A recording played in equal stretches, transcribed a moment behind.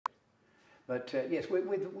But yes,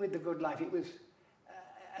 with The Good Life, it was,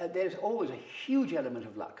 there's always a huge element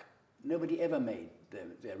of luck. Nobody ever made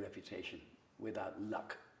their reputation without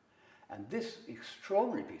luck. And this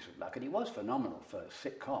extraordinary piece of luck, and it was phenomenal for a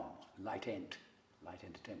sitcom, light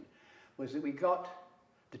entertainment, was that we got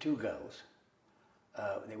the two girls.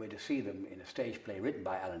 They were to see them in a stage play written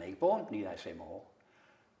by Alan Ayckbourn, need I say more.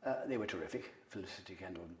 They were terrific, Felicity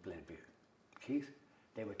Kendall and Penelope Keith.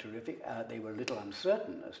 They were terrific. They were a little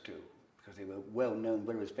uncertain as to, because they were well-known,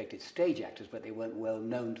 well-respected stage actors, but they weren't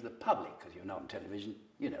well-known to the public, because you're not on television,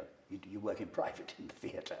 you know, you work in private in the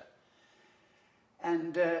theatre.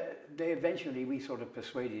 And they eventually, we sort of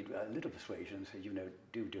persuaded, a little persuasion, and said, you know,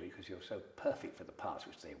 do it because you're so perfect for the parts,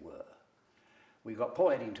 which they were. We got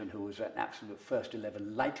Paul Eddington, who was an absolute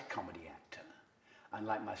first-11 light comedy actor, and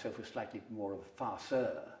like myself, was slightly more of a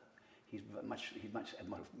farceur. He's much,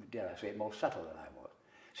 dare I say it, more subtle than I was.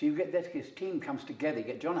 So you get that his team comes together. You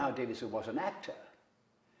get John Howard Davis, who was an actor.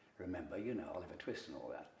 Remember, you know, Oliver Twist and all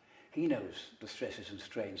that. He knows the stresses and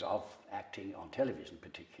strains of acting on television,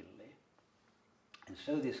 particularly. And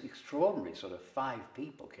so this extraordinary sort of 5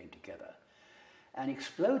 people came together and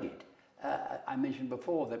exploded. I mentioned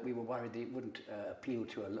before that we were worried that it wouldn't appeal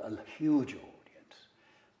to a huge audience.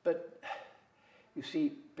 But you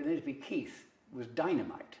see, Penelope Keith was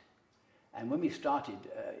dynamite. And when we started,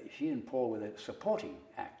 she and Paul were the supporting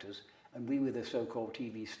actors, and we were the so-called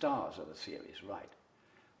TV stars of the series, right?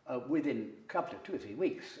 Within a couple of 2 or 3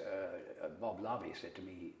 weeks, Bob Larby said to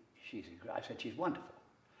me, I said, she's wonderful.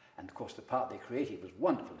 And of course, the part they created was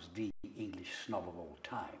wonderful. It was the English snob of all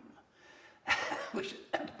time, which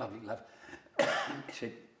the public loved. He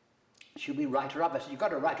said, should we write her up? I said, you've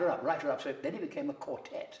got to write her up. So then it became a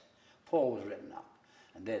quartet. Paul was written up.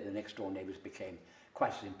 And then the Next Door Neighbours became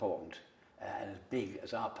quite as important and as big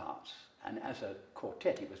as our parts. And as a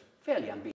quartet, it was fairly unbeatable.